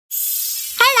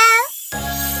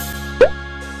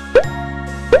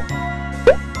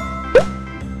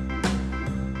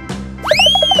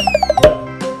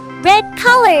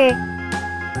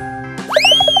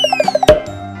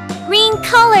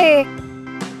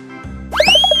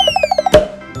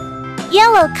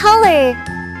Yellow color.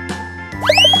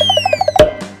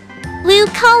 Blue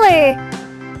color.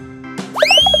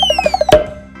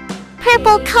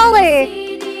 Purple color.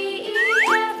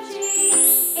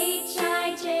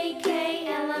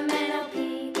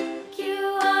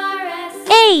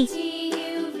 A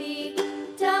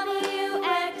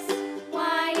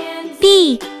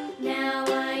B Now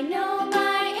I know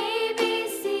my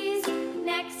ABCs.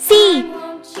 Next C time,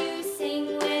 won't you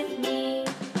sing with me?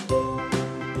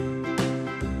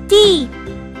 D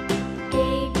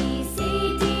A B C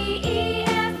D E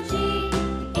F G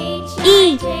H E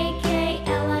I J K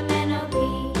L M N O P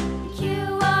Q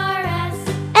R S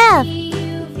F T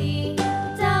U V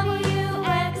W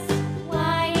X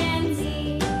Y and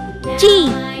Z. Now G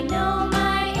I know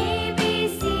my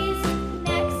ABCs.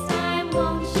 Next time,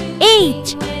 won't you H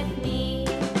sing with me?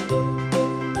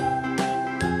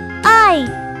 I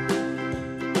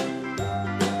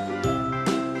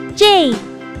J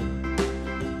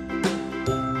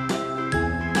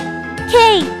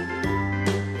K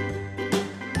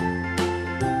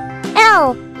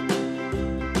L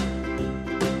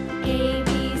A B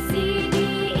C D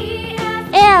E F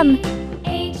M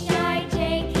H I J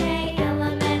K L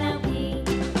M N O P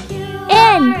Q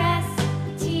N R S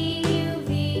T U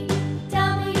V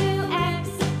W X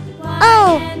Y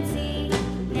O and Z.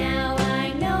 Now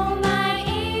I know my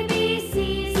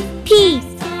ABCs. P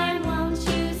Next time, won't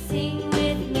you sing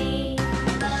with me?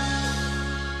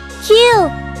 Q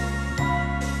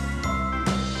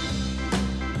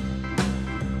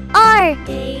R A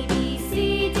B C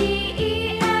D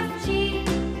E F G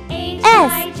H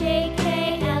S I J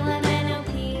K L M N O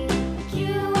P Q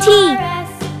T R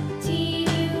S T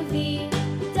U V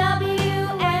W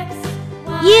X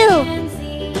Y U and Z.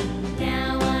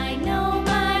 Now I know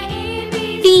my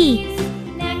ABCs. V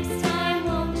Next time,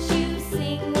 won't you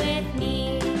sing with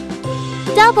me?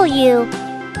 W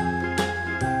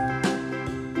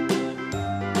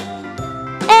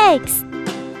X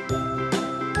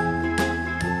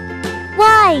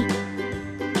Y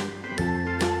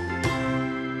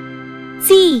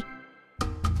Z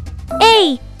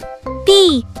A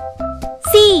B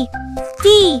C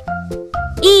D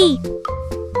E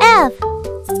F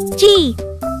G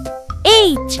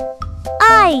H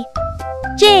I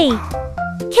J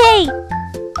K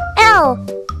L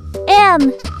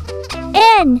M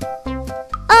N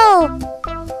O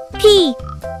P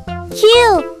Q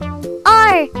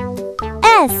R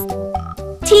S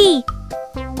T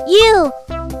U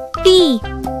V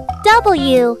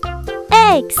W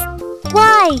X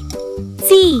Y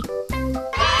Z